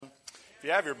If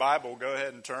you have your Bible, go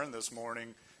ahead and turn this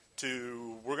morning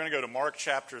we're going to go to Mark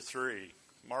chapter 3.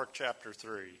 Mark chapter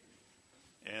 3.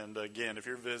 And again, if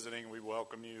you're visiting, we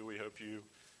welcome you. We hope you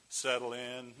settle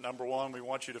in. Number one, we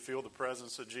want you to feel the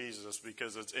presence of Jesus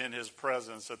because it's in his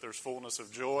presence that there's fullness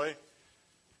of joy.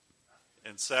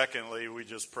 And secondly, we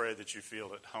just pray that you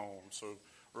feel at home. So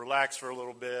relax for a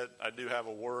little bit. I do have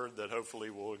a word that hopefully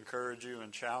will encourage you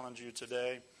and challenge you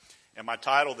today. And my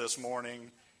title this morning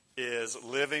is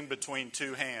Living Between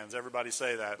Two Hands. Everybody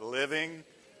say that. Living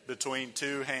Between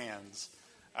Two Hands.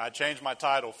 I changed my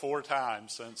title 4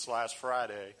 times since last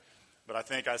Friday, but I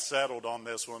think I settled on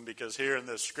this one because here in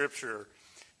this scripture,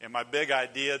 and my big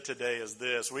idea today is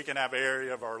this: we can have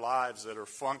areas of our lives that are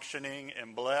functioning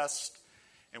and blessed,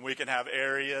 and we can have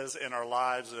areas in our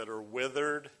lives that are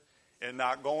withered and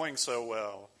not going so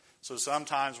well. So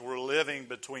sometimes we're living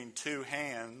between two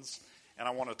hands, and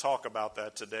I want to talk about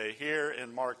that today. Here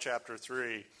in Mark chapter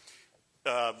 3,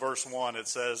 verse 1, it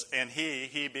says, "And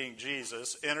he being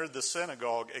Jesus, entered the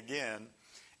synagogue again,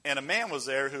 and a man was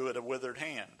there who had a withered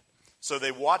hand. So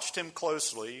they watched him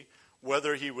closely,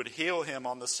 whether he would heal him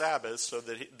on the Sabbath, so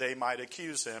that they might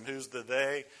accuse him." Who's the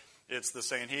they? It's the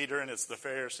Sanhedrin, it's the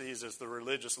Pharisees, it's the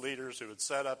religious leaders who had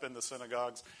set up in the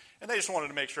synagogues. And they just wanted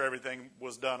to make sure everything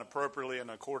was done appropriately and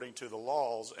according to the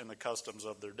laws and the customs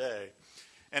of their day.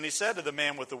 And he said to the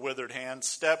man with the withered hand,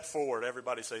 "Step forward."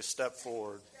 Everybody say, "Step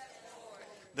forward."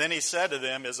 Then he said to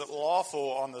them, "Is it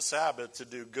lawful on the Sabbath to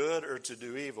do good or to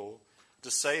do evil,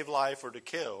 to save life or to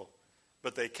kill?"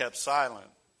 But they kept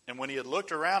silent. And when he had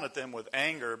looked around at them with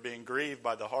anger, being grieved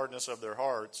by the hardness of their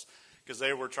hearts, because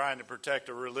they were trying to protect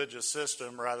a religious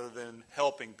system rather than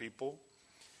helping people,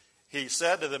 he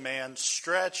said to the man,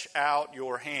 "Stretch out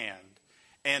your hand."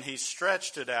 And he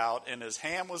stretched it out, and his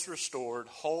hand was restored,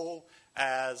 whole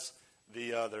as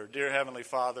the other. Dear Heavenly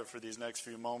Father, for these next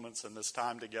few moments and this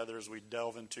time together as we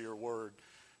delve into your word,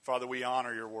 Father, we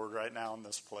honor your word right now in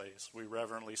this place. We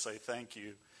reverently say thank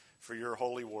you for your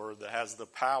holy word that has the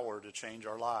power to change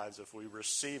our lives if we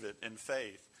receive it in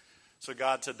faith. So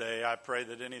God, today I pray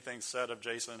that anything said of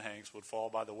Jason Hanks would fall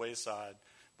by the wayside.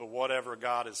 But whatever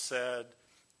God has said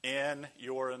in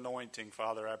your anointing,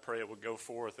 Father, I pray it would go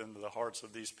forth into the hearts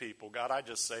of these people. God, I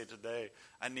just say today,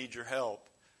 I need your help.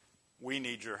 We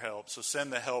need your help. So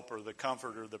send the helper, the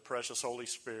comforter, the precious Holy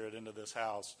Spirit into this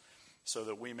house so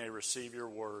that we may receive your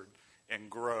word and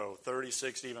grow 30,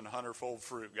 60, even 100-fold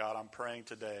fruit. God, I'm praying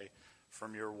today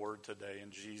from your word today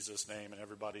in Jesus' name. And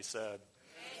everybody said,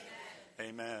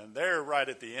 Amen. Amen. There, right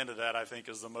at the end of that, I think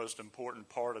is the most important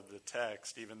part of the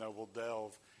text, even though we'll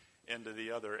delve into the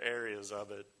other areas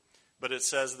of it. But it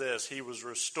says this: he was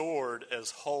restored as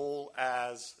whole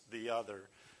as the other.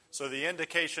 So the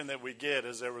indication that we get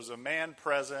is there was a man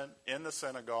present in the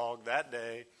synagogue that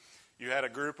day. You had a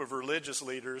group of religious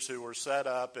leaders who were set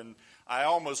up, and I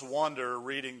almost wonder,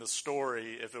 reading the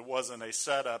story, if it wasn't a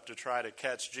setup to try to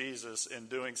catch Jesus in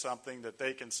doing something that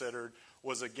they considered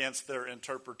was against their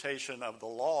interpretation of the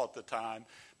law at the time.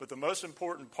 But the most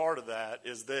important part of that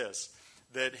is this: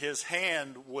 that his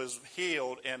hand was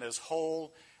healed and as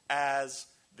whole as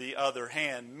the other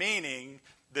hand, meaning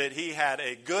that he had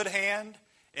a good hand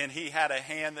and he had a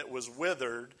hand that was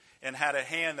withered and had a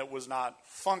hand that was not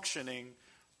functioning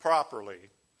properly.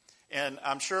 And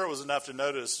I'm sure it was enough to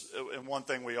notice, and one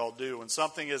thing we all do, when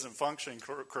something isn't functioning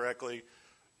correctly,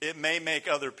 it may make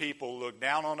other people look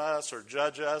down on us or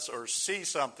judge us or see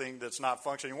something that's not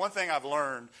functioning. One thing I've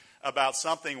learned about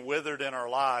something withered in our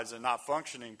lives and not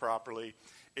functioning properly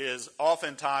is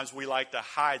oftentimes we like to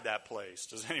hide that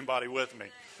place. Is anybody with me?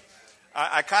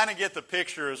 I kind of get the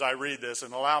picture as I read this,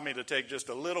 and allow me to take just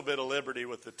a little bit of liberty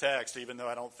with the text, even though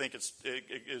I don't think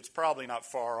it's probably not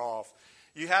far off.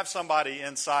 You have somebody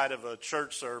inside of a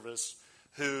church service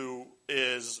who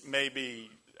is maybe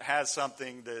has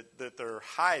something that they're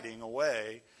hiding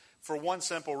away for one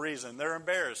simple reason. They're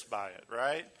embarrassed by it,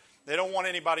 right? They don't want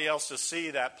anybody else to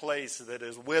see that place that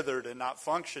is withered and not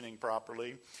functioning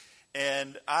properly.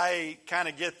 And I kind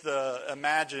of get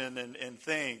imagine and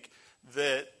think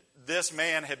that this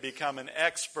man had become an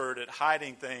expert at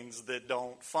hiding things that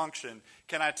don't function.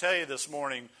 Can I tell you this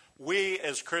morning, we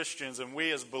as Christians and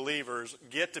we as believers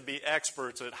get to be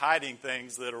experts at hiding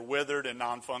things that are withered and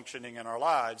non-functioning in our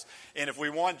lives. And if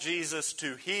we want Jesus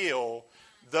to heal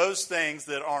those things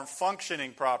that aren't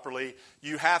functioning properly,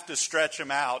 you have to stretch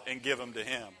them out and give them to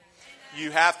him.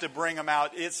 You have to bring them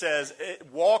out. It says,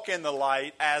 walk in the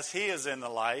light as he is in the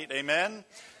light. Amen?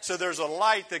 So there's a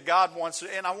light that God wants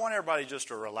to, and I want everybody just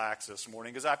to relax this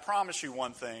morning, because I promise you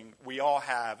one thing we all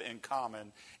have in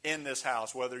common in this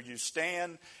house. Whether you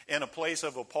stand in a place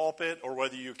of a pulpit or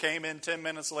whether you came in 10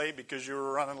 minutes late because you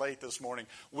were running late this morning,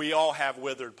 we all have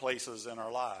withered places in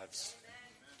our lives.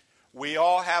 We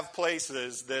all have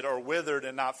places that are withered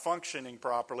and not functioning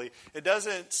properly. It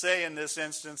doesn't say in this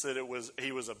instance that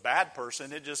he was a bad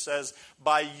person. It just says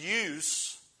by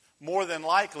use, more than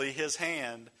likely his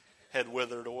hand had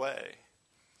withered away.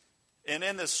 And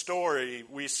in this story,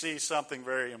 we see something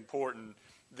very important,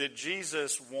 that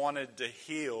Jesus wanted to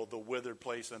heal the withered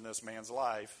place in this man's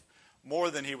life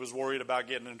more than he was worried about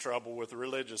getting in trouble with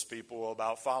religious people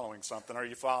about following something. Are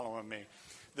you following me?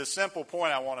 The simple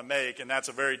point I want to make, and that's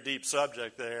a very deep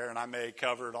subject there, and I may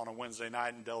cover it on a Wednesday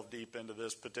night and delve deep into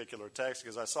this particular text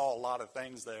because I saw a lot of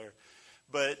things there.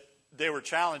 But they were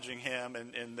challenging him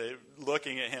and they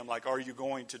looking at him like, are you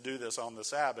going to do this on the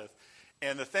Sabbath?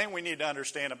 And the thing we need to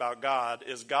understand about God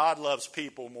is God loves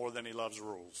people more than he loves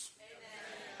rules.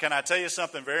 Amen. Can I tell you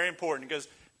something very important? Because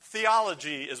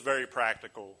theology is very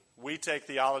practical. We take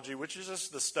theology, which is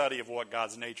just the study of what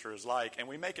God's nature is like, and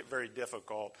we make it very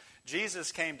difficult.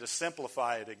 Jesus came to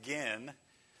simplify it again.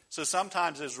 So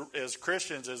sometimes as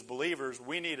Christians, as believers,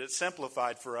 we need it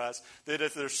simplified for us that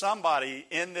if there's somebody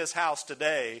in this house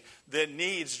today that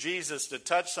needs Jesus to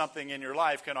touch something in your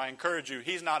life, can I encourage you,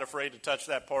 he's not afraid to touch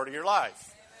that part of your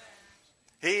life.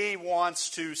 He wants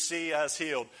to see us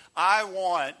healed. I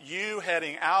want you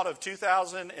heading out of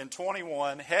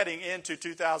 2021, heading into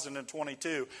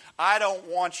 2022. I don't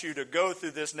want you to go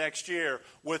through this next year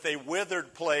with a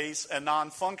withered place, a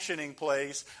non-functioning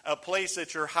place, a place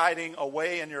that you're hiding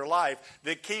away in your life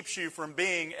that keeps you from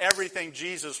being everything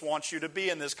Jesus wants you to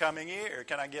be in this coming year.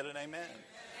 Can I get an amen?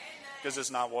 Because it's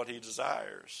not what he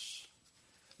desires.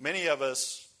 Many of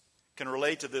us can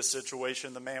relate to this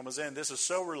situation the man was in. This is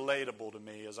so relatable to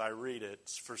me as I read it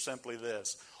for simply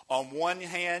this. On one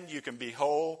hand, you can be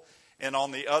whole, and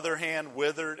on the other hand,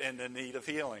 withered and in need of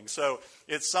healing. So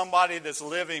it's somebody that's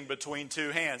living between two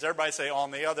hands. Everybody say,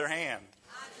 on the other hand.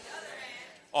 On the other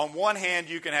hand. On one hand,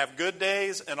 you can have good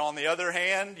days, and on the other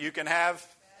hand, you can have...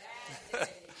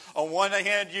 on one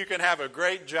hand, you can have a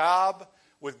great job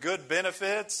with good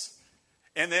benefits,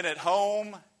 and then at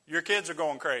home, your kids are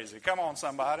going crazy. Come on,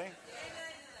 somebody.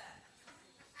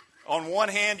 On one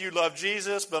hand, you love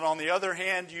Jesus, but on the other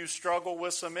hand, you struggle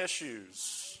with some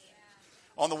issues.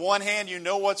 On the one hand, you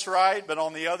know what's right, but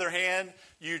on the other hand,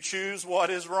 you choose what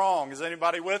is wrong. Is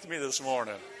anybody with me this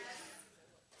morning?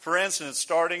 For instance,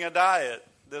 starting a diet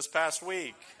this past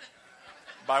week.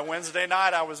 By Wednesday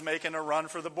night, I was making a run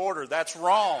for the border. That's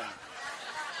wrong.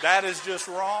 That is just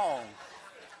wrong.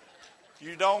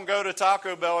 You don't go to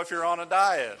Taco Bell if you're on a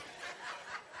diet.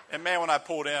 And man, when I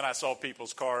pulled in, I saw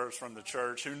people's cars from the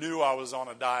church who knew I was on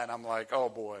a diet. I'm like, oh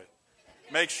boy,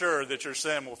 make sure that your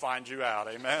sin will find you out.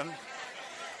 Amen?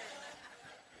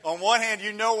 On one hand,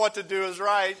 you know what to do is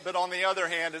right, but on the other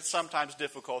hand, it's sometimes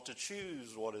difficult to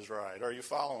choose what is right. Are you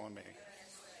following me?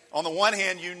 On the one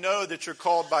hand, you know that you're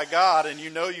called by God and you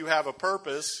know you have a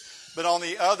purpose, but on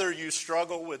the other, you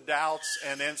struggle with doubts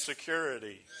and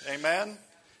insecurity. Amen?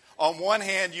 On one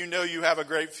hand, you know you have a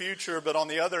great future, but on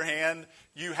the other hand,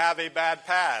 you have a bad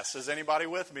past. Is anybody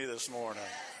with me this morning?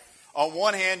 On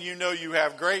one hand, you know you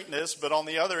have greatness, but on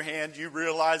the other hand, you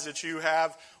realize that you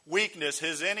have weakness.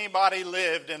 Has anybody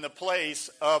lived in the place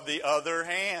of the other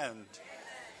hand?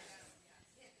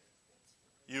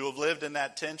 You have lived in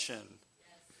that tension.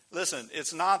 Listen,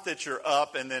 it's not that you're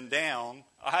up and then down.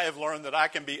 I have learned that I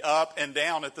can be up and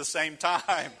down at the same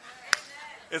time.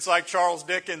 It's like Charles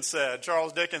Dickens said.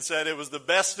 Charles Dickens said it was the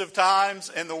best of times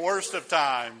and the worst of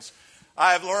times.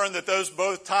 I have learned that those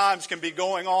both times can be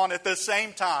going on at the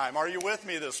same time. Are you with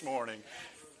me this morning?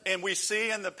 And we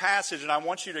see in the passage, and I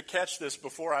want you to catch this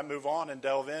before I move on and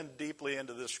delve in deeply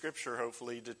into the scripture,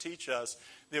 hopefully, to teach us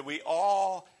that we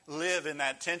all live in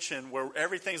that tension where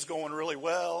everything's going really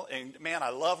well. And man, I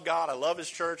love God. I love his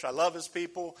church. I love his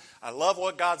people. I love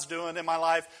what God's doing in my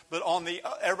life. But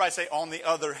everybody say, on the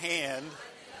other hand.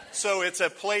 So it's a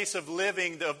place of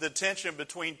living of the tension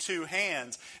between two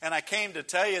hands. And I came to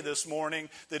tell you this morning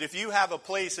that if you have a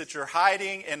place that you're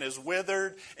hiding and is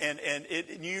withered and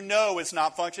you know it's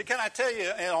not functioning. Can I tell you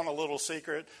on a little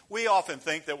secret? We often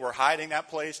think that we're hiding that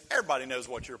place. Everybody knows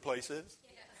what your place is.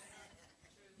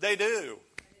 They do.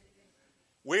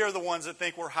 We are the ones that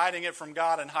think we're hiding it from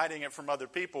God and hiding it from other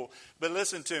people. But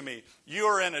listen to me. You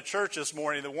are in a church this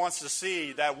morning that wants to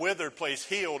see that withered place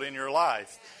healed in your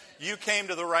life. You came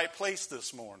to the right place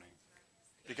this morning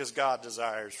because God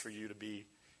desires for you to be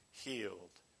healed.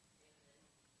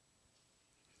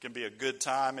 It can be a good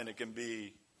time and it can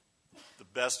be the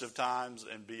best of times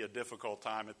and be a difficult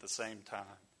time at the same time.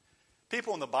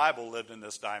 People in the Bible lived in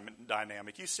this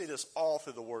dynamic. You see this all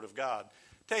through the Word of God.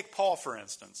 Take Paul, for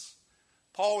instance.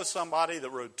 Paul was somebody that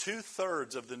wrote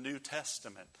 2/3 of the New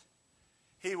Testament.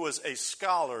 He was a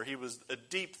scholar. He was a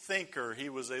deep thinker. He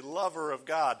was a lover of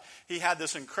God. He had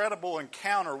this incredible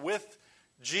encounter with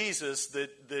Jesus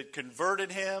that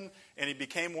converted him, and he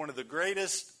became one of the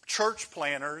greatest church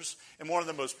planners and one of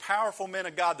the most powerful men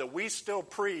of God that we still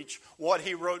preach what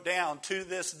he wrote down to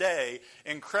this day.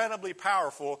 Incredibly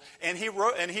powerful. And he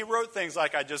wrote things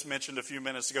like I just mentioned a few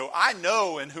minutes ago. I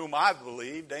know in whom I've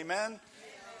believed. Amen.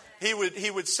 He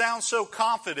would sound so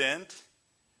confident,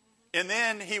 and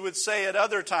then he would say at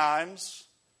other times,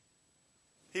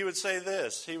 he would say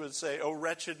this. He would say, "O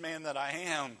wretched man that I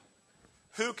am,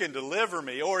 who can deliver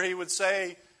me?" Or he would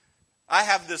say, "I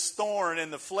have this thorn in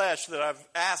the flesh that I've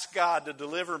asked God to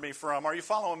deliver me from." Are you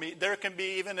following me? There can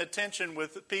be even a tension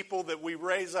with people that we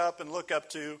raise up and look up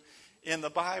to in the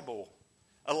Bible.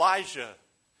 Elijah.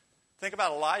 Think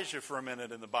about Elijah for a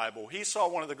minute in the Bible. He saw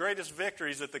one of the greatest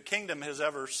victories that the kingdom has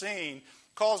ever seen.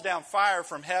 Calls down fire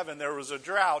from heaven. There was a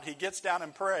drought. He gets down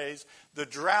and prays. The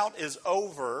drought is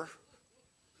over.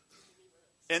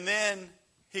 And then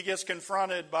he gets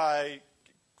confronted by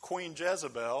Queen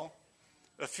Jezebel.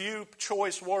 A few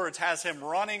choice words has him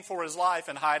running for his life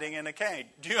and hiding in a cave.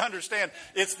 Do you understand?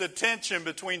 It's the tension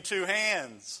between two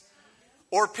hands.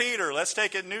 Or Peter. Let's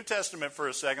take it New Testament for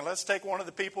a second. Let's take one of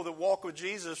the people that walked with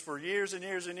Jesus for years and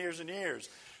years and years and years.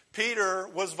 Peter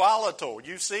was volatile.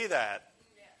 You see that.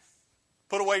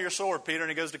 Put away your sword, Peter, and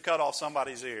he goes to cut off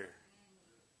somebody's ear.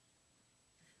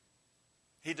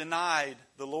 He denied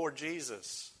the Lord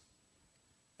Jesus.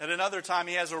 At another time,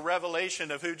 he has a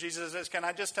revelation of who Jesus is. Can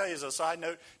I just tell you as a side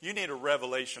note, you need a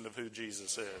revelation of who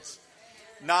Jesus is.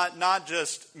 Not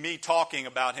just me talking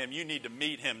about him. You need to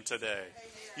meet him today.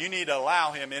 You need to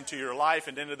allow him into your life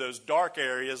and into those dark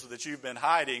areas that you've been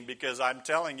hiding, because I'm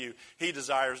telling you, he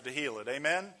desires to heal it.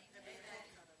 Amen?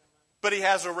 But he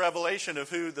has a revelation of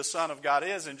who the Son of God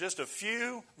is. And just a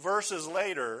few verses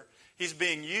later, he's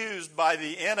being used by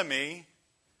the enemy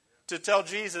to tell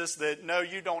Jesus that, no,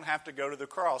 you don't have to go to the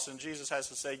cross. And Jesus has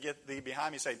to say, "Get thee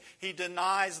behind me, Satan." He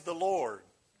denies the Lord.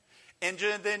 And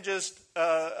then just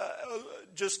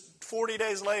 40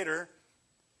 days later,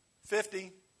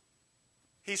 50,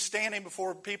 he's standing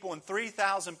before people and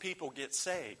 3,000 people get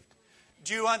saved.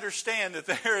 Do you understand that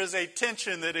there is a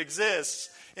tension that exists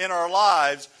in our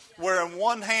lives where on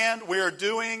one hand we are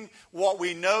doing what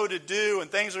we know to do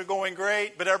and things are going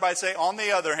great, but everybody say, on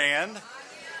the other hand,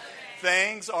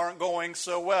 things aren't going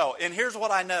so well. And here's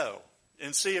what I know,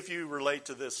 and see if you relate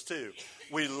to this too.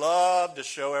 We love to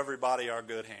show everybody our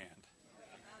good hand.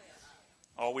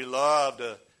 Oh, we love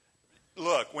to...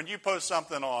 Look, when you post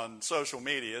something on social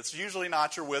media, it's usually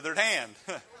not your withered hand.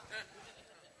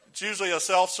 It's usually a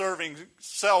self-serving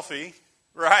selfie,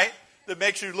 right, that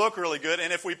makes you look really good.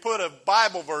 And if we put a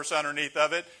Bible verse underneath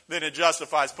of it, then it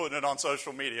justifies putting it on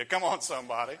social media. Come on,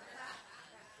 somebody.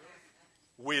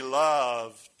 We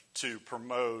love to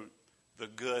promote the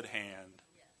good hand.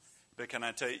 But can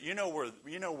I tell you, you know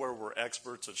where we're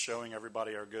experts at showing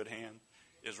everybody our good hand?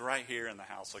 Is right here in the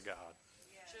house of God.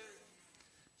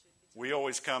 We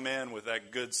always come in with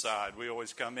that good side. We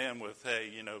always come in with, hey,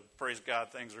 praise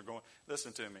God, things are going...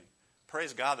 Listen to me.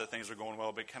 Praise God that things are going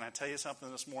well. But can I tell you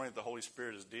something this morning that the Holy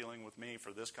Spirit is dealing with me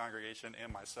for this congregation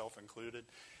and myself included?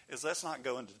 Is let's not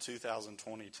go into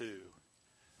 2022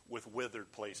 with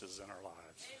withered places in our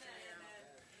lives.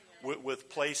 With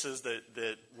places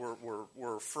that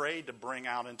we're afraid to bring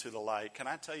out into the light. Can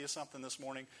I tell you something this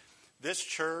morning? This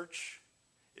church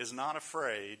is not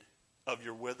afraid of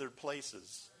your withered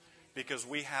places, because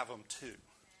we have them too.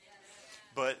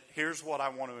 But here's what I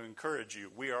want to encourage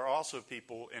you. We are also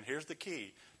people, and here's the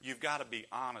key. You've got to be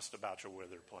honest about your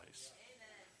withered place.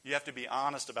 You have to be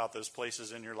honest about those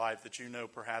places in your life that you know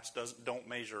perhaps don't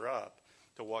measure up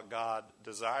to what God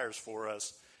desires for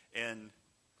us. And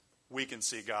we can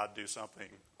see God do something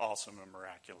awesome and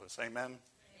miraculous. Amen?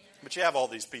 But you have all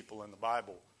these people in the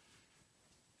Bible.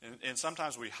 And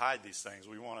sometimes we hide these things.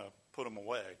 We want to put them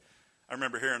away. I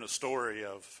remember hearing a story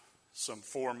of some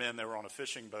 4 men that were on a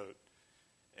fishing boat,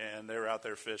 and they were out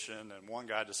there fishing, and one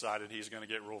guy decided he's going to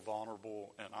get real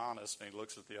vulnerable and honest, and he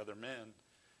looks at the other men,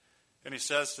 and he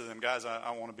says to them, "Guys,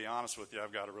 I want to be honest with you.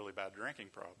 I've got a really bad drinking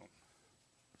problem."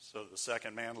 So the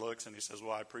second man looks, and he says,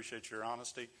 "Well, I appreciate your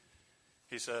honesty."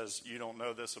 He says, "You don't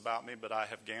know this about me, but I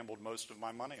have gambled most of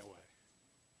my money away."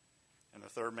 And the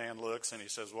third man looks, and he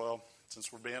says, "Well,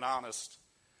 since we're being honest,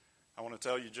 I want to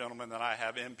tell you, gentlemen, that I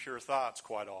have impure thoughts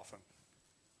quite often.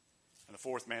 And the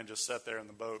fourth man just sat there in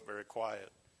the boat very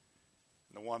quiet.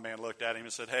 And the one man looked at him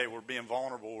and said, hey, we're being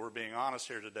vulnerable. We're being honest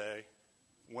here today.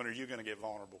 When are you going to get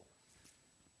vulnerable?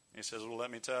 And he says, well,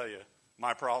 let me tell you,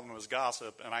 my problem was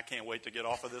gossip, and I can't wait to get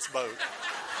off of this boat.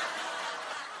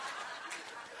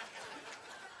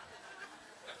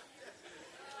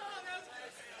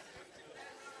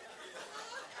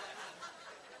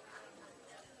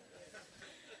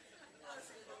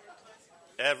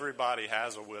 Everybody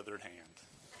has a withered hand.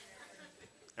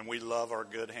 And we love our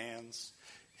good hands.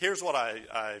 Here's what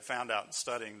I found out in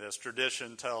studying this.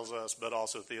 Tradition tells us, but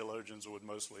also theologians would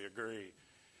mostly agree,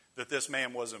 that this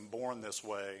man wasn't born this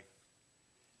way.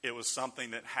 It was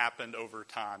something that happened over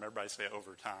time. Everybody say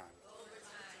over time. Over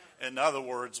time. In other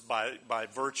words, by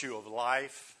virtue of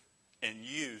life and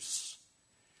use,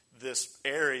 this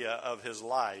area of his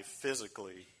life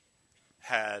physically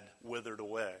had withered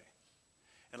away.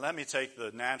 And let me take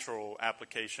the natural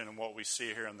application and what we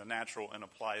see here in the natural and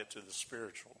apply it to the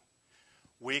spiritual.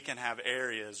 We can have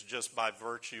areas just by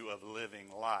virtue of living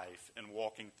life and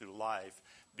walking through life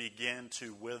begin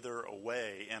to wither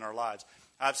away in our lives.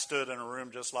 I've stood in a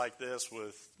room just like this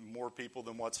with more people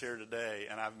than what's here today,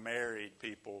 and I've married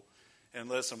people. And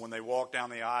listen, when they walk down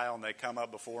the aisle and they come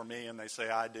up before me and they say,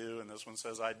 I do, and this one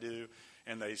says, I do,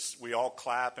 and we all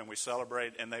clap and we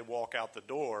celebrate and they walk out the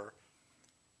door,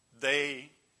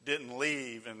 they didn't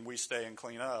leave, and we stay and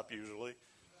clean up usually.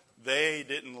 They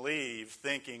didn't leave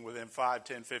thinking within 5,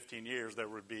 10, 15 years there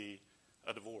would be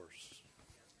a divorce.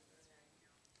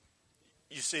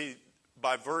 You see,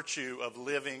 by virtue of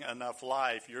living enough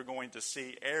life, you're going to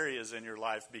see areas in your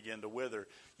life begin to wither.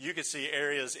 You can see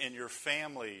areas in your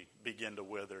family begin to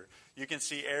wither. You can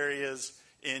see areas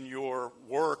in your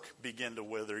work begin to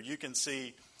wither. You can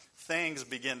see things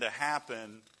begin to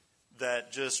happen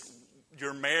that just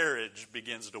your marriage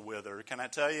begins to wither. Can I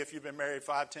tell you, if you've been married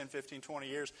 5, 10, 15, 20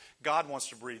 years, God wants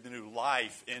to breathe new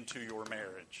life into your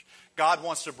marriage. God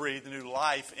wants to breathe new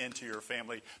life into your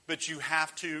family, but you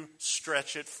have to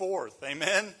stretch it forth. Amen?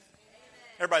 Amen.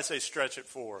 Everybody say stretch it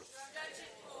forth. Stretch it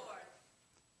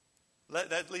forth.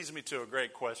 That leads me to a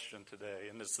great question today,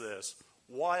 and it's this.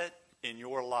 What in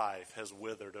your life has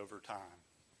withered over time?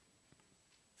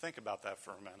 Think about that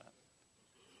for a minute.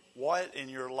 What in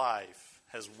your life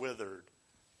has withered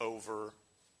over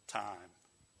time?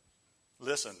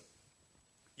 Listen,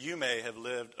 you may have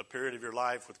lived a period of your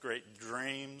life with great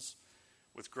dreams,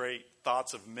 with great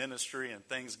thoughts of ministry and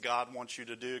things God wants you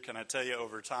to do. Can I tell you,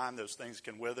 over time, those things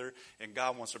can wither, and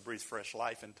God wants to breathe fresh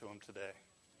life into them today. Amen.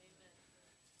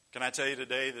 Can I tell you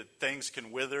today that things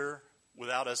can wither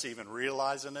without us even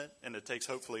realizing it, and it takes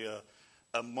hopefully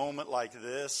a moment like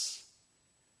this.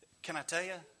 Can I tell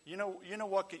you? You know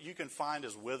what you can find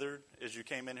as withered as you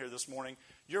came in here this morning?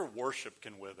 Your worship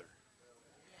can wither.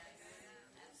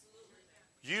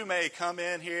 You may come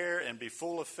in here and be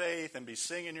full of faith and be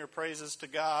singing your praises to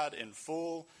God and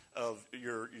full of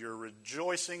your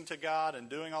rejoicing to God and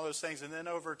doing all those things, and then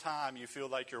over time you feel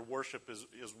like your worship is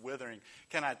withering.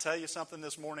 Can I tell you something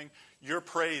this morning? Your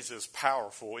praise is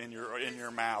powerful in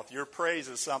your mouth. Your praise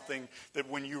is something that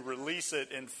when you release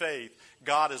it in faith,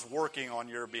 God is working on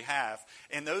your behalf.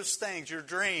 And those things, your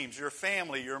dreams, your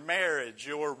family, your marriage,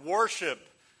 your worship,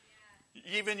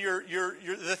 even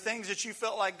the things that you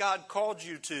felt like God called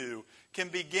you to, can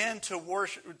begin to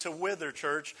wither,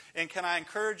 church. And can I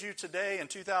encourage you today in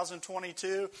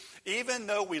 2022, even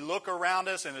though we look around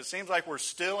us and it seems like we're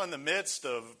still in the midst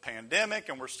of pandemic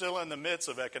and we're still in the midst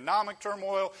of economic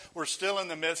turmoil, we're still in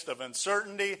the midst of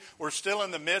uncertainty, we're still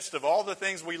in the midst of all the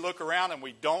things we look around and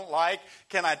we don't like,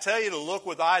 can I tell you to look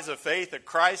with eyes of faith at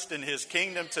Christ and His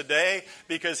kingdom today,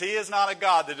 because He is not a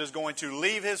God that is going to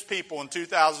leave His people in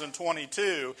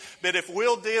 2022. But if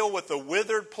we'll deal with the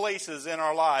withered places in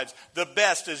our lives, the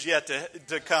best is yet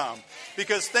to come.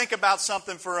 Because think about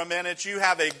something for a minute. You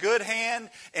have a good hand,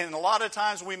 and a lot of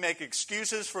times we make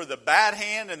excuses for the bad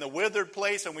hand and the withered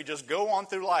place, and we just go on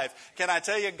through life. Can I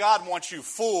tell you, God wants you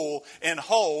full and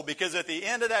whole, because at the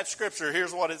end of that scripture,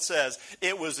 here's what it says.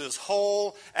 It was as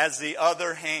whole as the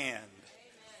other hand.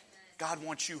 God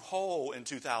wants you whole in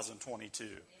 2022.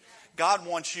 God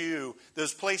wants you,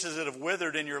 those places that have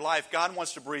withered in your life, God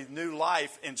wants to breathe new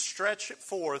life and stretch it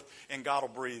forth, and God will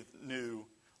breathe new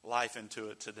life into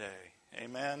it today.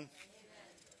 Amen? Amen.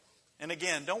 And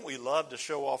again, don't we love to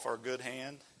show off our good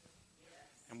hand?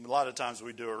 And a lot of times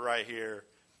we do it right here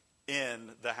in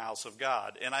the house of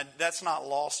God. And that's not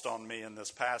lost on me in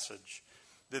this passage,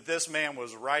 that this man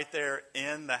was right there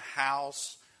in the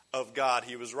house of God.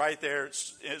 He was right there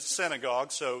at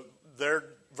synagogue, so their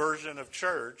version of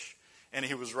church. And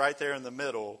he was right there in the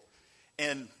middle.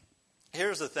 And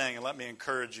Here's the thing, and let me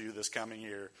encourage you this coming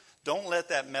year. Don't let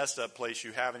that messed up place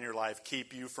you have in your life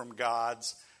keep you from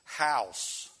God's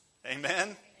house.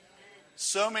 Amen?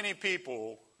 So many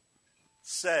people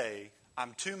say,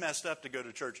 I'm too messed up to go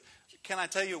to church. Can I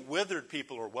tell you, withered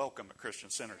people are welcome at Christian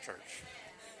Center Church.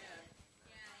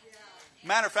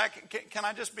 Matter of fact, can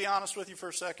I just be honest with you for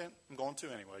a second? I'm going to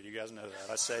anyway. You guys know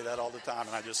that. I say that all the time,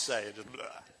 and I just say it. Just blah.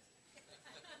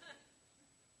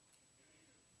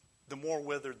 The more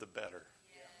withered, the better.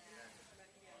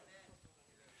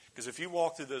 Because if you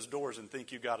walk through those doors and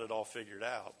think you got it all figured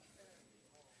out,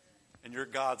 and you're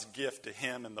God's gift to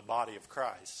Him and the body of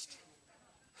Christ,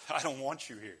 I don't want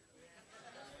you here.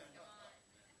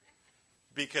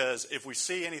 Because if we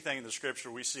see anything in the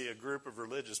Scripture, we see a group of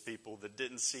religious people that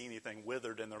didn't see anything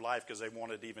withered in their life because they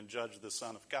wanted to even judge the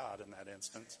Son of God in that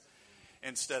instance,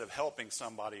 instead of helping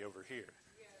somebody over here.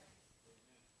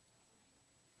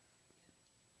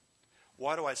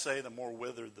 Why do I say the more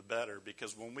withered, the better?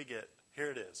 Because when we get,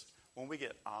 here it is, when we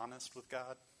get honest with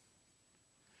God,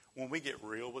 when we get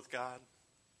real with God,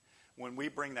 when we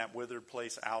bring that withered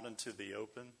place out into the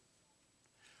open,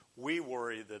 we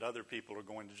worry that other people are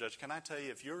going to judge. Can I tell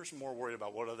you, if you're more worried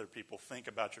about what other people think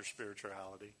about your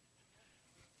spirituality,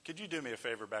 could you do me a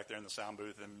favor back there in the sound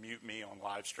booth and mute me on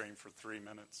live stream for 3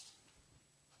 minutes?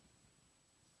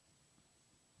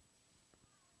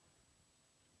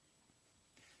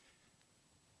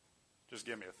 Just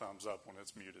give me a thumbs up when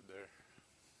it's muted there.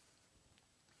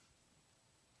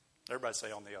 Everybody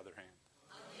say, on the other hand.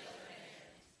 On the other hand.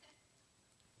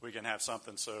 We can have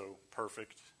something so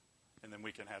perfect, and then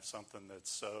we can have something that's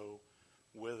so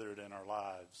withered in our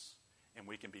lives, and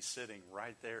we can be sitting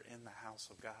right there in the house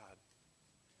of God.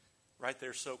 Right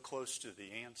there so close to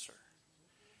the answer.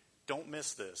 Don't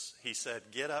miss this. He said,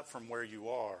 get up from where you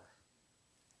are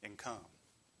and come.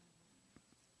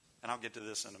 And I'll get to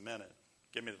this in a minute.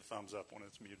 Give me the thumbs up when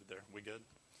it's muted there. We good?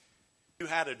 You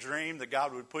had a dream that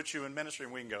God would put you in ministry,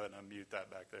 and we can go ahead and unmute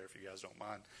that back there if you guys don't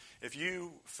mind. If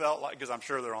you felt like, because I'm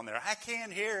sure they're on there, I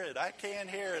can't hear it, I can't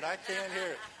hear it, I can't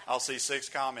hear it. I'll see 6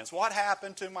 comments. What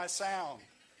happened to my sound?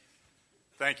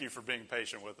 Thank you for being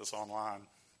patient with us online.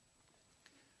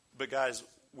 But guys,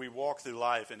 we walk through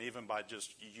life, and even by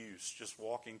just use, just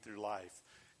walking through life,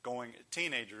 going,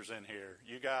 teenagers in here,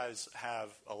 you guys have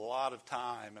a lot of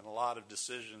time and a lot of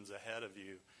decisions ahead of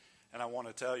you. And I want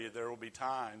to tell you, there will be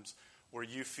times where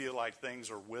you feel like things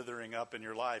are withering up in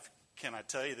your life. Can I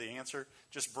tell you the answer?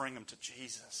 Just bring them to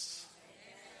Jesus.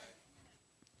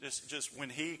 Just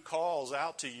when He calls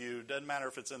out to you, doesn't matter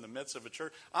if it's in the midst of a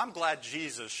church. I'm glad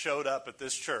Jesus showed up at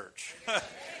this church.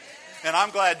 And I'm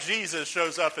glad Jesus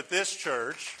shows up at this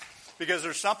church, because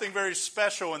there's something very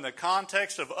special in the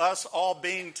context of us all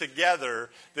being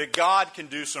together that God can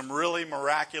do some really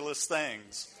miraculous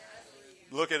things.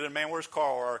 Look at it, man. Where's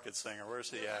Carl Arquette singer?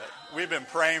 Where's he at? We've been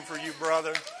praying for you,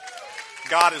 brother.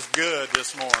 God is good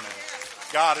this morning.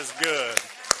 God is good.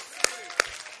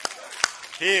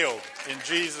 Healed in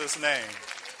Jesus' name.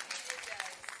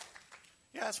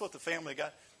 Yeah, that's what the family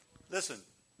got. Listen,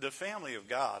 the family of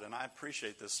God, and I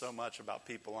appreciate this so much about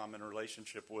people I'm in a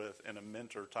relationship with in a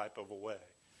mentor type of a way.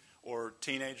 Or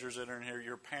teenagers that are in here,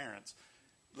 your parents.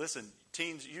 Listen,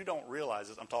 teens, you don't realize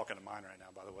this. I'm talking to mine right now,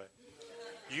 by the way.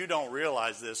 You don't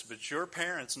realize this, but your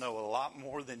parents know a lot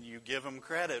more than you give them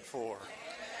credit for.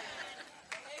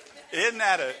 Isn't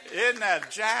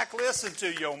that Jack? Listen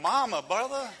to your mama,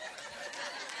 brother.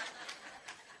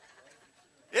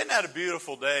 Isn't that a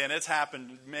beautiful day? And it's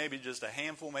happened maybe just a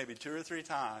handful, maybe 2 or 3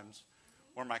 times,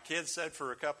 where my kids said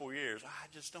for a couple of years, I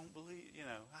just don't believe,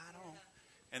 I don't.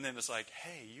 And then it's like,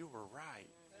 hey, you were right.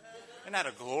 Isn't that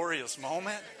a glorious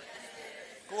moment?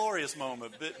 Glorious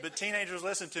moment. But teenagers,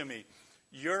 listen to me.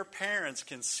 Your parents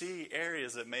can see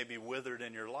areas that may be withered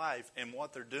in your life, and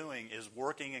what they're doing is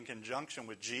working in conjunction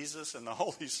with Jesus and the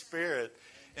Holy Spirit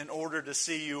in order to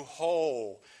see you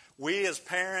whole. We as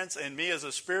parents, and me as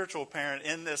a spiritual parent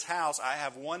in this house, I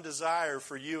have one desire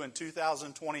for you in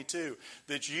 2022,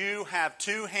 that you have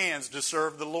 2 hands to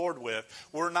serve the Lord with.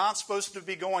 We're not supposed to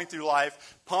be going through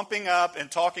life pumping up and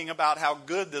talking about how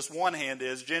good this one hand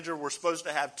is. Ginger, we're supposed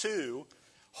to have 2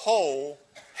 whole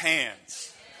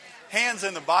hands. Hands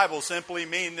in the Bible simply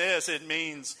mean this. It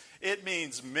means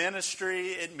ministry.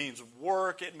 It means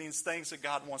work. It means things that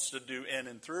God wants to do in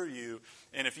and through you.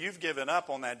 And if you've given up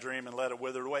on that dream and let it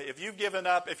wither away, if you've given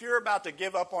up, if you're about to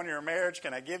give up on your marriage,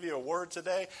 can I give you a word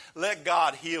today? Let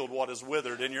God heal what is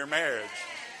withered in your marriage.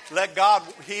 Let God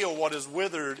heal what is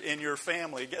withered in your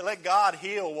family. Let God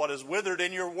heal what is withered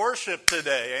in your worship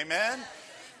today. Amen?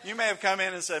 You may have come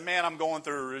in and said, man, I'm going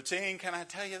through a routine. Can I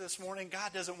tell you this morning,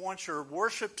 God doesn't want your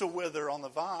worship to wither on the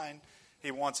vine.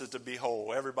 He wants it to be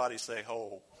whole. Everybody say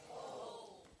whole.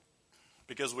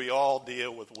 Because we all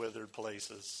deal with withered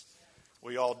places.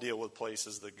 We all deal with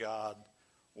places that God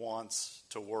wants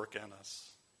to work in us.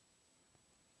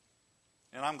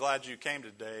 And I'm glad you came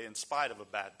today in spite of a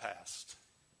bad past.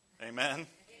 Amen? Amen.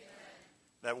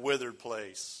 That withered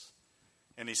place.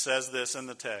 And he says this in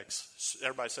the text.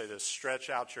 Everybody say this. Stretch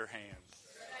out your hand.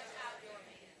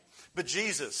 But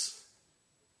Jesus,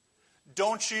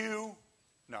 don't you...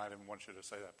 No, I didn't want you to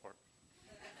say that part.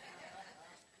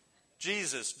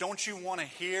 Jesus, don't you want to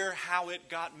hear how it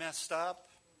got messed up?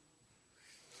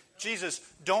 Jesus,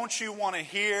 don't you want to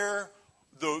hear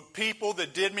the people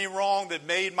that did me wrong, that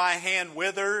made my hand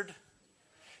withered?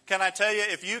 Can I tell you,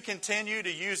 if you continue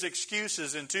to use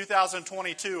excuses in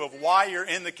 2022 of why you're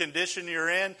in the condition you're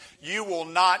in, you will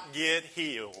not get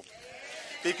healed.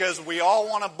 Because we all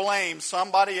want to blame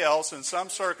somebody else in some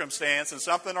circumstance and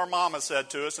something our mama said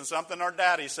to us and something our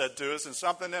daddy said to us and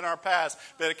something in our past.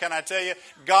 But can I tell you,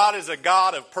 God is a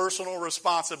God of personal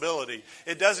responsibility.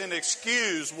 It doesn't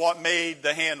excuse what made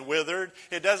the hand withered.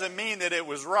 It doesn't mean that it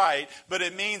was right. But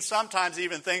it means sometimes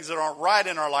even things that aren't right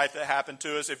in our life that happen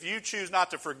to us, if you choose not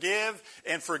to forgive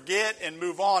and forget and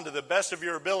move on to the best of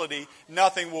your ability,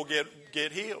 nothing will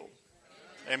get healed.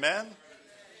 Amen?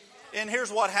 And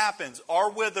here's what happens. Our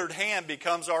withered hand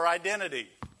becomes our identity.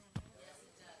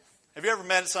 Have you ever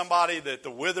met somebody that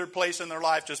the withered place in their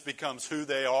life just becomes who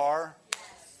they are?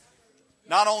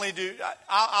 Not only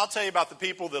I'll tell you about the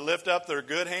people that lift up their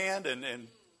good hand and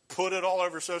put it all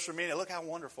over social media. Look how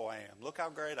wonderful I am. Look how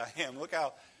great I am.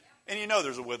 And you know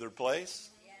there's a withered place.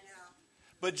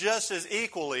 But just as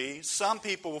equally, some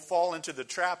people will fall into the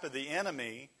trap of the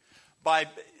enemy by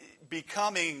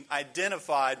becoming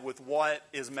identified with what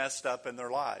is messed up in their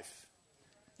life.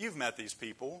 You've met these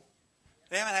people.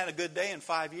 They haven't had a good day in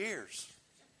 5 years.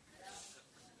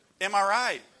 Am I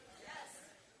right?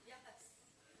 Yes.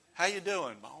 How you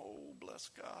doing? Oh, bless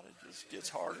God. It just gets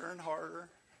harder and harder.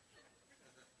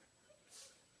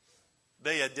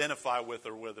 They identify with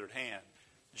their withered hand.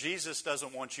 Jesus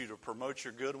doesn't want you to promote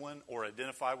your good one or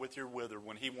identify with your withered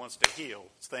when he wants to heal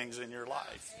things in your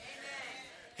life. Amen.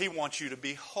 He wants you to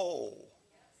be whole.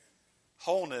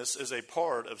 Wholeness is a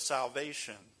part of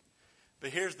salvation. But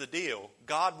here's the deal.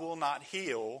 God will not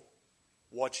heal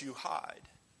what you hide.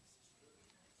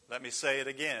 Let me say it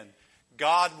again.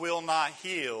 God will not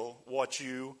heal what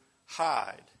you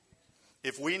hide.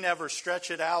 If we never stretch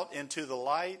it out into the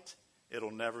light,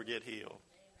 it'll never get healed.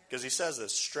 Because he says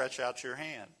this, stretch out your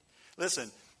hand. Listen,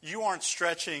 you aren't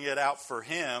stretching it out for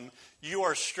him. You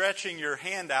are stretching your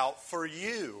hand out for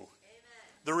you.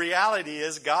 The reality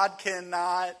is God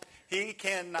cannot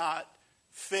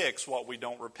fix what we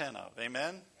don't repent of. Amen?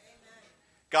 Amen?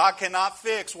 God cannot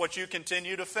fix what you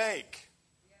continue to fake.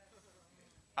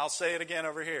 I'll say it again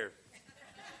over here.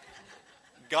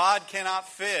 God cannot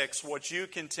fix what you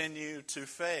continue to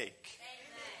fake.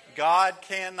 God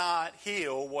cannot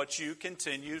heal what you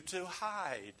continue to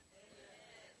hide.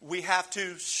 We have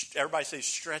to, everybody say,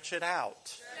 stretch it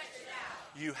out.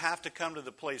 You have to come to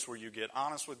the place where you get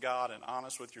honest with God and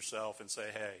honest with yourself and say,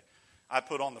 hey, I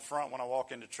put on the front when I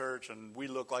walk into church and we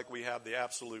look like we have the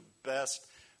absolute best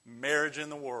marriage in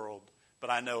the world, but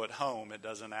I know at home it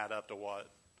doesn't add up to what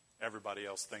everybody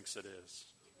else thinks it is.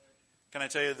 Can I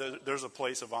tell you that there's a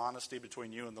place of honesty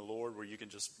between you and the Lord where you can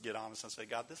just get honest and say,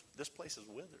 God, this place is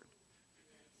withered.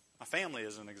 My family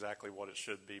isn't exactly what it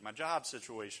should be. My job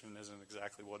situation isn't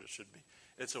exactly what it should be.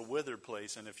 It's a withered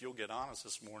place, and if you'll get honest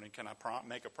this morning, can I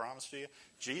make a promise to you?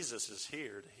 Jesus is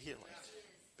here to heal it,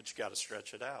 but you got to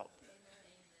stretch it out.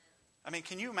 I mean,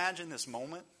 can you imagine this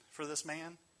moment for this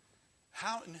man?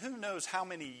 And who knows how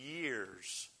many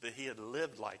years that he had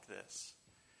lived like this?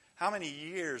 How many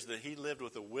years that he lived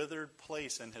with a withered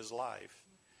place in his life?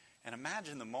 And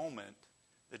imagine the moment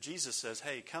that Jesus says,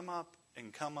 hey, come up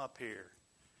here.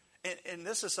 And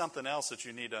this is something else that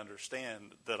you need to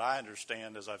understand, that I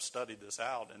understand as I've studied this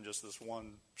out in just this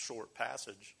one short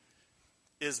passage,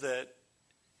 is that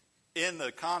in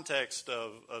the context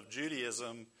of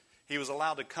Judaism, he was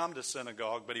allowed to come to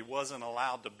synagogue, but he wasn't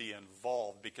allowed to be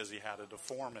involved because he had a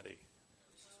deformity.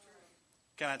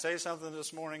 Can I tell you something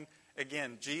this morning?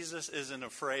 Again, Jesus isn't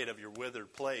afraid of your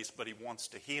withered place, but he wants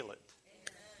to heal it.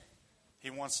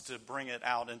 He wants to bring it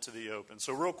out into the open.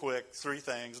 So real quick, 3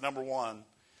 things. Number 1,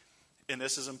 and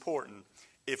this is important,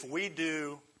 if we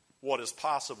do what is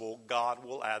possible, God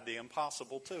will add the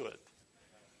impossible to it.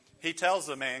 He tells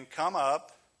the man, come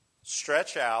up,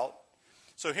 stretch out.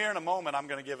 So here in a moment, I'm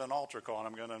going to give an altar call, and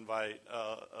I'm going to invite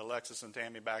Alexis and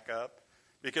Tammy back up.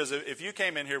 Because if you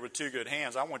came in here with 2 good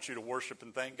hands, I want you to worship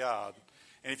and thank God.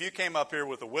 And if you came up here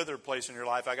with a withered place in your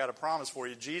life, I got a promise for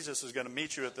you. Jesus is going to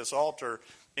meet you at this altar,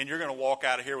 and you're going to walk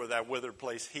out of here with that withered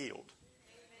place healed.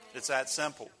 It's that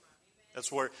simple.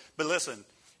 That's where. But listen,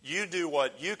 you do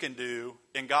what you can do,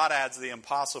 and God adds the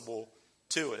impossible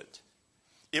to it.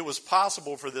 It was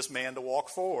possible for this man to walk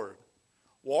forward.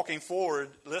 Walking forward,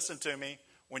 listen to me,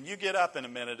 when you get up in a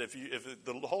minute, if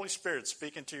the Holy Spirit's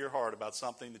speaking to your heart about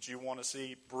something that you want to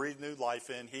see, breathe new life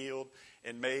in, healed,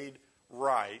 and made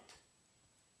right,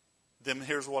 then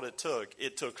here's what it took.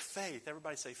 It took faith.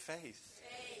 Everybody say faith.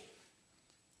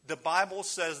 The Bible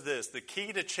says this, the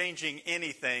key to changing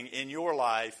anything in your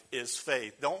life is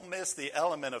faith. Don't miss the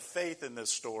element of faith in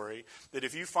this story, that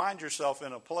if you find yourself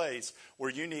in a place where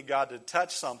you need God to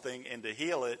touch something and to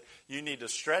heal it, you need to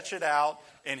stretch it out.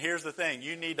 And here's the thing,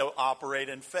 you need to operate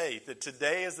in faith, that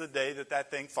today is the day that that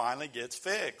thing finally gets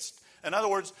fixed. In other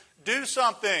words, do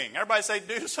something. Everybody say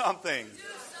do something.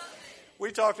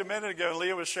 We talked a minute ago, and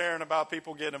Leah was sharing about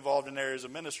people getting involved in areas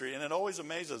of ministry, and it always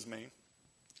amazes me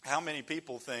how many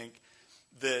people think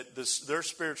that their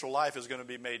spiritual life is going to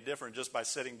be made different just by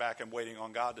sitting back and waiting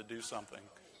on God to do something.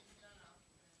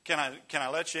 Can I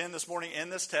let you in this morning? In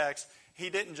this text, he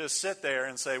didn't just sit there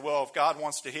and say, well, if God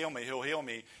wants to heal me, he'll heal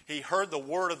me. He heard the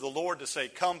word of the Lord to say,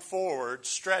 come forward,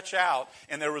 stretch out,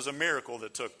 and there was a miracle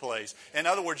that took place. In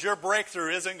other words, your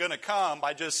breakthrough isn't going to come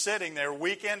by just sitting there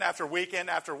weekend after weekend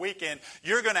after weekend.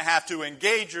 You're going to have to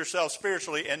engage yourself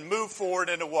spiritually and move forward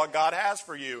into what God has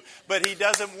for you. But he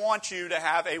doesn't want you to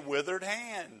have a withered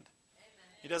hand.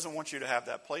 He doesn't want you to have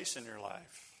that place in your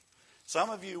life. Some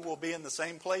of you will be in the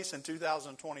same place in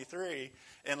 2023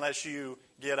 unless you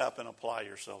get up and apply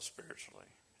yourself spiritually.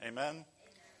 Amen?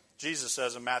 Jesus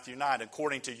says in Matthew 9,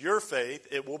 according to your faith,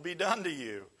 it will be done to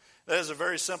you. That is a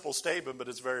very simple statement, but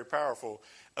it's very powerful.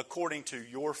 According to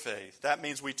your faith. That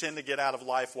means we tend to get out of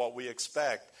life what we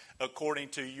expect. According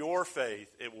to your faith,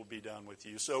 it will be done with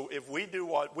you. So if we do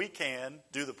what we can,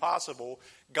 do the possible,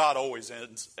 God always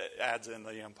adds in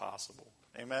the impossible.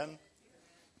 Amen?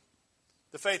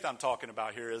 The faith I'm talking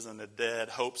about here isn't a dead,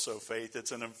 hope-so faith.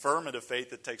 It's an affirmative faith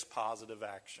that takes positive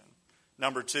action.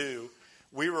 Number 2,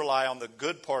 we rely on the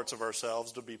good parts of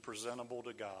ourselves to be presentable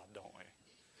to God, don't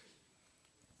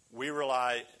we? We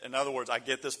rely, in other words, I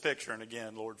get this picture, and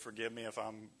again, Lord, forgive me if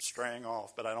I'm straying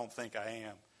off, but I don't think I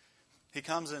am. He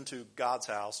comes into God's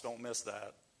house, don't miss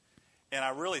that. And I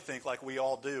really think like we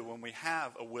all do when we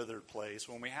have a withered place,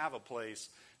 when we have a place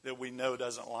that we know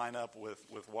doesn't line up with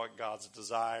what God's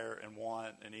desire and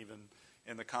want, and even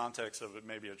in the context of it,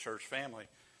 maybe a church family,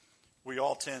 we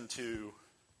all tend to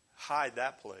hide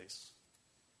that place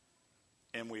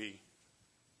and we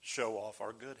show off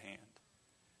our good hand.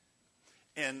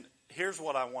 And here's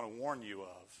what I want to warn you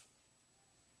of,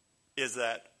 is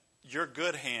that your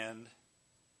good hand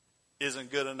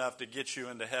isn't good enough to get you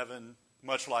into heaven,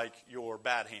 much like your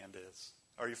bad hand is.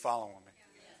 Are you following me?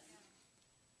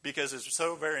 Because it's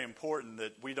so very important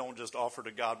that we don't just offer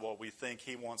to God what we think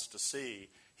he wants to see.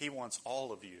 He wants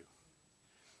all of you.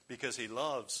 Because he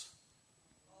loves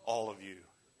all of you.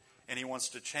 And he wants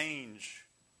to change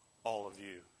all of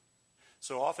you.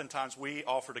 So oftentimes we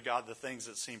offer to God the things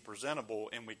that seem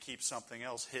presentable and we keep something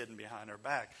else hidden behind our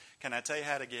back. Can I tell you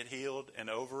how to get healed and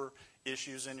over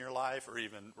issues in your life or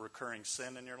even recurring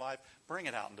sin in your life? Bring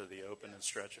it out into the open and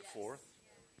stretch it forth.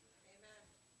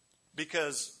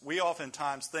 Because we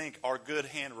oftentimes think our good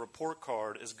hand report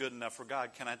card is good enough for God.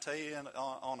 Can I tell you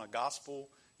on a gospel,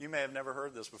 you may have never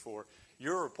heard this before,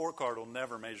 your report card will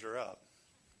never measure up.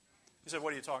 You said,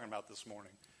 what are you talking about this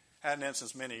morning? I had an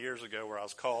instance many years ago where I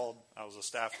was called. I was a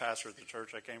staff pastor at the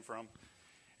church I came from.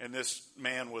 And this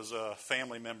man was a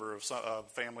family member of a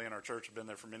family in our church, had been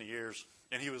there for many years.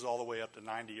 And he was all the way up to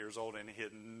 90 years old, and he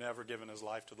had never given his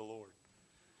life to the Lord.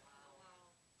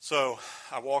 So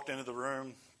I walked into the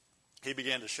room. He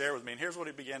began to share with me, and here's what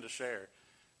he began to share.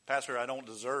 Pastor, I don't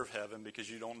deserve heaven because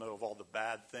you don't know of all the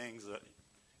bad things that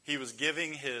he was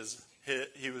giving his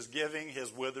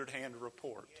withered hand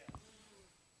report.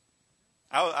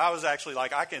 I was actually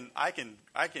like, I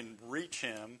can reach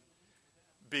him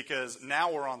because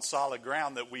now we're on solid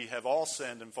ground that we have all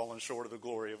sinned and fallen short of the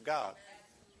glory of God.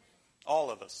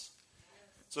 All of us.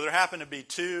 So there happened to be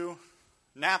 2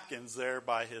 napkins there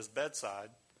by his bedside.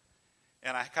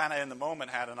 And I kind of, in the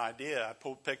moment, had an idea.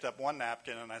 I picked up one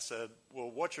napkin and I said, well,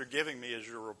 what you're giving me is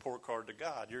your report card to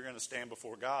God. You're going to stand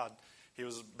before God. He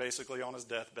was basically on his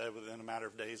deathbed. Within a matter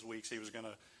of days, weeks, he was going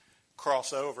to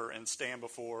cross over and stand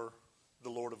before the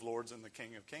Lord of Lords and the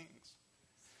King of Kings.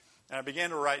 And I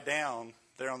began to write down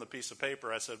there on the piece of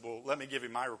paper. I said, well, let me give you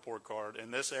my report card.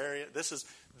 In this area, this is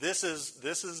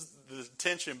the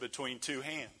tension between 2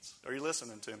 hands. Are you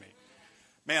listening to me?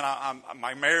 man,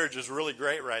 my marriage is really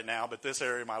great right now, but this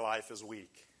area of my life is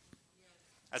weak.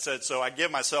 I said, so I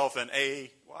give myself an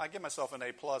A. Well, I give myself an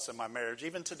A plus in my marriage,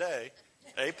 even today,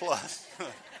 A plus.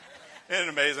 Isn't it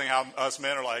amazing how us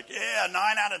men are like, yeah, 9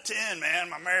 out of 10, man,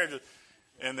 my marriage is...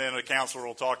 And then a counselor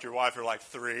will talk to your wife, you're like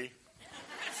 3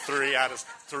 out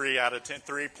of 10,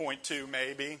 3.2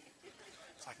 maybe.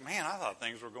 It's like, man, I thought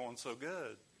things were going so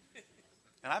good.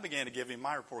 And I began to give him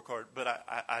my report card, but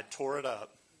I tore it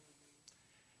up.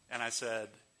 And I said,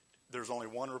 there's only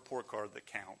one report card that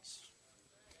counts.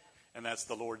 And that's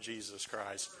the Lord Jesus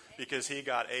Christ. Because he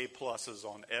got A pluses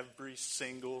on every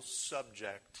single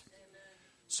subject.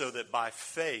 So that by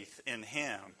faith in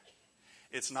him,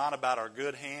 it's not about our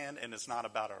good hand and it's not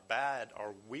about our bad,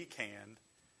 our weak hand.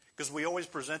 Because we always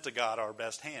present to God our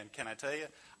best hand. Can I tell you?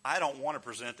 I don't want to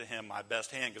present to him my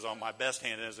best hand because my best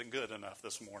hand isn't good enough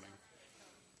this morning.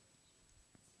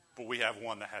 But we have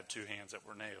one that had 2 hands that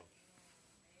were nailed.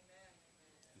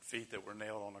 And feet that were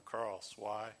nailed on a cross.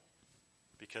 Why?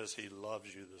 Because he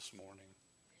loves you this morning.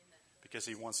 Because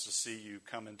he wants to see you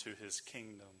come into his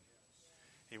kingdom.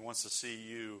 He wants to see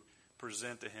you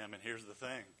present to him. And here's the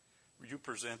thing. You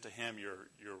present to him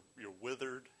your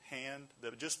withered hand,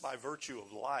 that just by virtue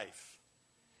of life.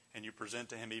 And you present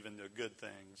to him even the good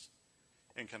things.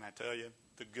 And can I tell you,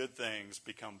 the good things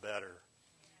become better.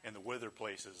 And the withered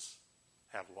places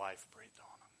have life breathed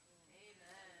on them.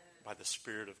 Amen. By the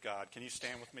Spirit of God. Can you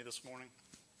stand with me this morning?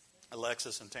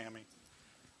 Alexis and Tammy,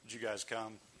 would you guys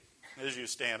come? As you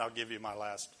stand, I'll give you my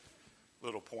last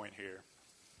little point here.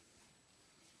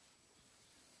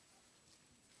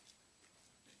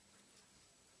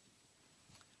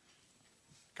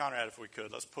 Conrad, if we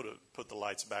could, let's put the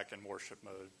lights back in worship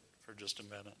mode for just a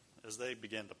minute. As they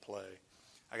begin to play,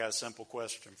 I got a simple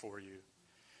question for you.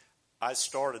 I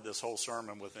started this whole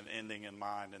sermon with an ending in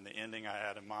mind, and the ending I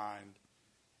had in mind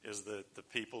is that the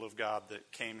people of God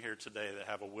that came here today that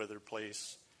have a withered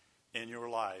place in your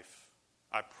life,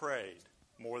 I prayed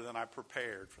more than I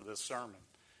prepared for this sermon,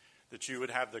 that you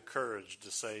would have the courage to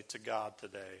say to God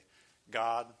today,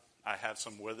 God, I have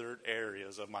some withered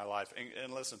areas of my life.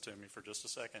 And listen to me for just a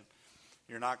second.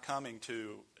 You're not coming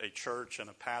to a church and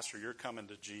a pastor. You're coming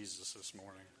to Jesus this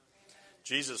morning.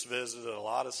 Jesus visited a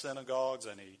lot of synagogues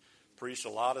and he preached a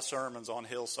lot of sermons on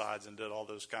hillsides and did all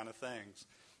those kind of things.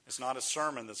 It's not a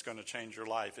sermon that's going to change your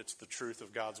life. It's the truth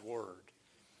of God's word.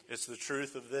 It's the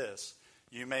truth of this.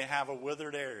 You may have a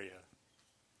withered area,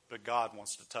 but God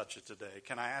wants to touch it today.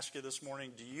 Can I ask you this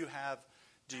morning, do you have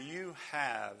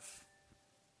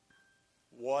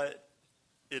what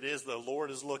it is the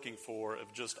Lord is looking for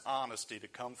of just honesty to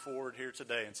come forward here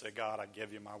today and say, God, I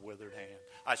give you my withered hand.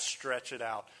 I stretch it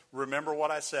out. Remember what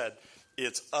I said.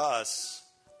 It's us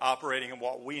operating in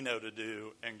what we know to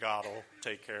do, and God will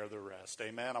take care of the rest.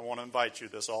 Amen. I want to invite you.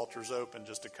 This altar's open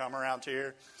just to come around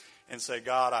here and say,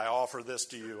 God, I offer this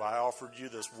to you. I offered you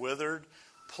this withered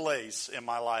place in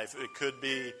my life. It could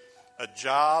be a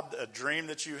job, a dream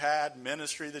that you had,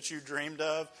 ministry that you dreamed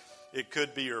of. It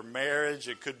could be your marriage.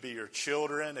 It could be your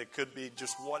children. It could be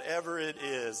just whatever it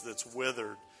is that's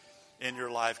withered in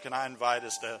your life. Can I invite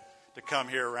us to come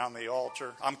here around the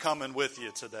altar? I'm coming with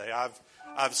you today.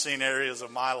 I've seen areas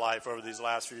of my life over these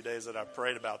last few days that I've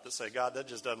prayed about that say, God, that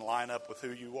just doesn't line up with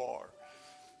who you are.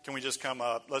 Can we just come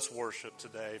up? Let's worship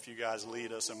today. If you guys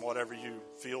lead us in whatever you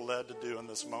feel led to do in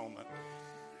this moment.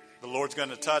 The Lord's going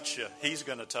to touch you. He's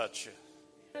going to touch you.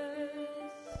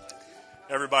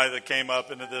 Everybody that came up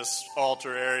into this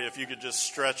altar area, if you could just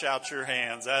stretch out your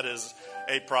hands. That is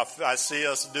I see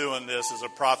us doing this as a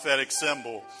prophetic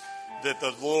symbol that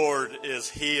the Lord is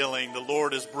healing. The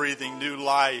Lord is breathing new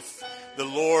life. The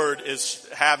Lord is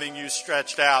having you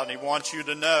stretched out, and He wants you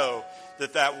to know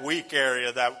that weak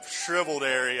area, that shriveled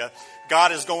area,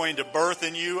 God is going to birth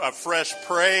in you a fresh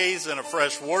praise and a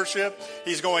fresh worship.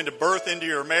 He's going to birth into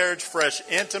your marriage fresh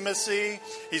intimacy.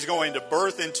 He's going to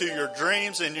birth into your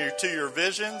dreams and to your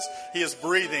visions. He is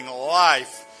breathing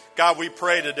life. God, we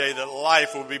pray today that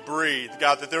life will be breathed.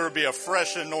 God, that there will be a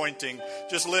fresh anointing.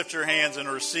 Just lift your hands and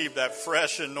receive that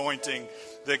fresh anointing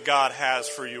that God has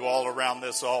for you all around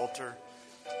this altar.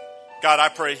 God, I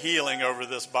pray healing over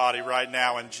this body right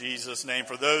now in Jesus' name.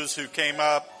 For those who came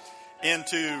up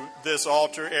into this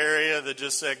altar area that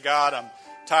just said, God, I'm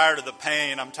tired of the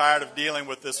pain. I'm tired of dealing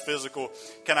with this physical.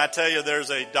 Can I tell you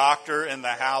there's a doctor in the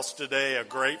house today, a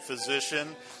great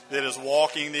physician that is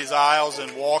walking these aisles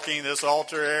and walking this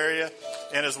altar area.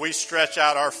 And as we stretch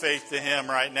out our faith to Him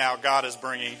right now, God is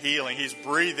bringing healing. He's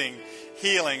breathing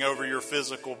healing over your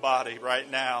physical body right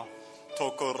now.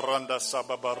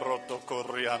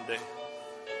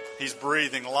 He's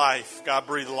breathing life. God,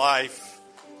 breathe life.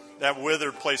 That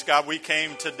withered place. God, we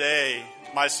came today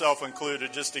myself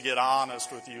included, just to get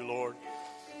honest with you, Lord.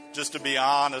 Just to be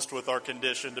honest with our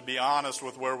condition, to be honest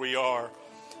with where we are.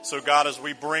 So God, as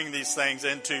we bring these things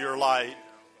into your light,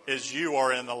 as you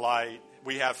are in the light,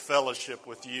 we have fellowship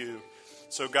with you.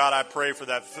 So God, I pray for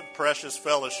that precious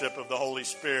fellowship of the Holy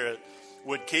Spirit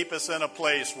would keep us in a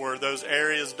place where those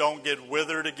areas don't get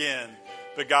withered again.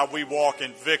 But God, we walk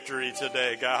in victory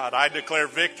today, God. I declare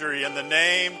victory in the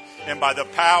name and by the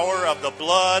power of the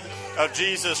blood of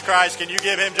Jesus Christ. Can you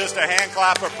give him just a hand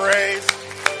clap of praise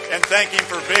and thank him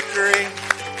for victory?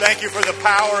 Thank you for the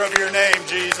power of your name,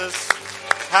 Jesus.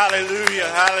 Hallelujah,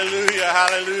 hallelujah,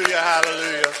 hallelujah,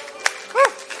 hallelujah.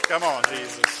 Woo! Come on,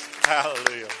 Jesus.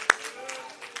 Hallelujah.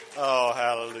 Oh,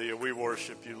 hallelujah. We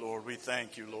worship you, Lord. We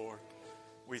thank you, Lord.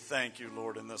 We thank you,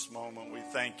 Lord, in this moment. We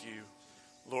thank you,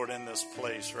 Lord, in this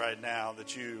place right now,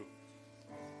 that you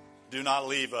do not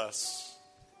leave us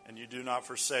and you do not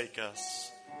forsake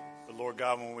us. But, Lord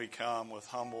God, when we come with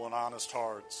humble and honest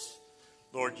hearts,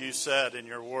 Lord, you said in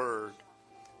your word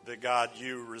that, God,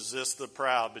 you resist the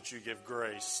proud, but you give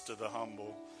grace to the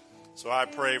humble. So I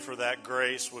pray for that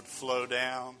grace would flow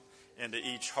down into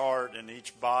each heart and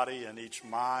each body and each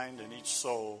mind and each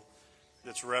soul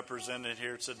that's represented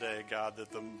here today, God,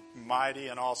 that the mighty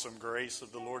and awesome grace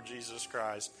of the Lord Jesus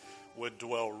Christ would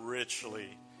dwell richly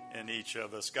in each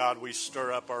of us. God, we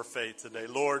stir up our faith today.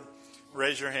 Lord,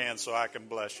 raise your hand so I can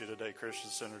bless you today,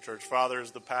 Christian Center Church. Father,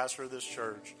 as the pastor of this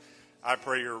church, I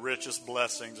pray your richest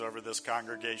blessings over this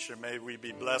congregation. May we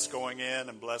be blessed going in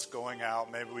and blessed going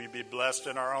out. May we be blessed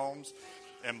in our homes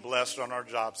and blessed on our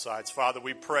job sites. Father,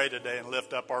 we pray today and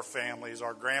lift up our families,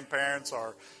 our grandparents,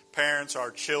 our parents,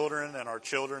 our children, and our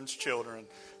children's children.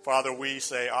 Father, we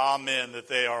say amen, that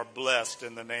they are blessed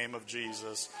in the name of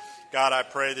Jesus. God, I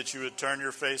pray that you would turn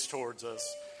your face towards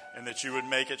us and that you would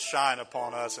make it shine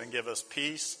upon us and give us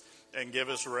peace and give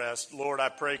us rest. Lord, I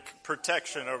pray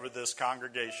protection over this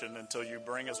congregation until you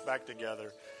bring us back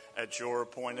together at your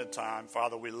appointed time.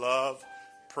 Father, we love,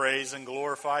 praise, and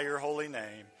glorify your holy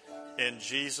name. In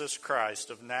Jesus Christ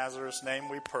of Nazareth's name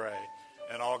we pray.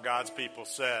 And all God's people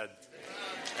said,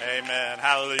 amen.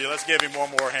 Hallelujah. Let's give him one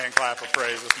more hand clap of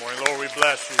praise this morning. Lord, we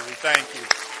bless you. We thank you.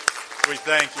 We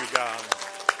thank you, God.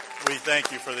 We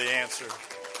thank you for the answer.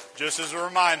 Just as a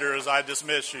reminder, as I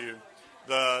dismiss you,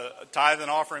 the tithe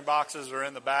and offering boxes are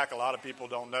in the back. A lot of people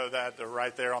don't know that. They're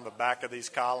right there on the back of these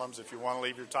columns if you want to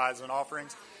leave your tithes and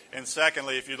offerings. And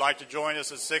secondly, if you'd like to join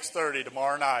us at 6:30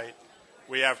 tomorrow night,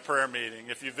 we have prayer meeting.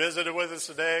 If you visited with us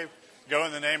today, go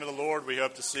in the name of the Lord. We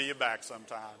hope to see you back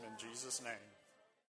sometime. In Jesus' name.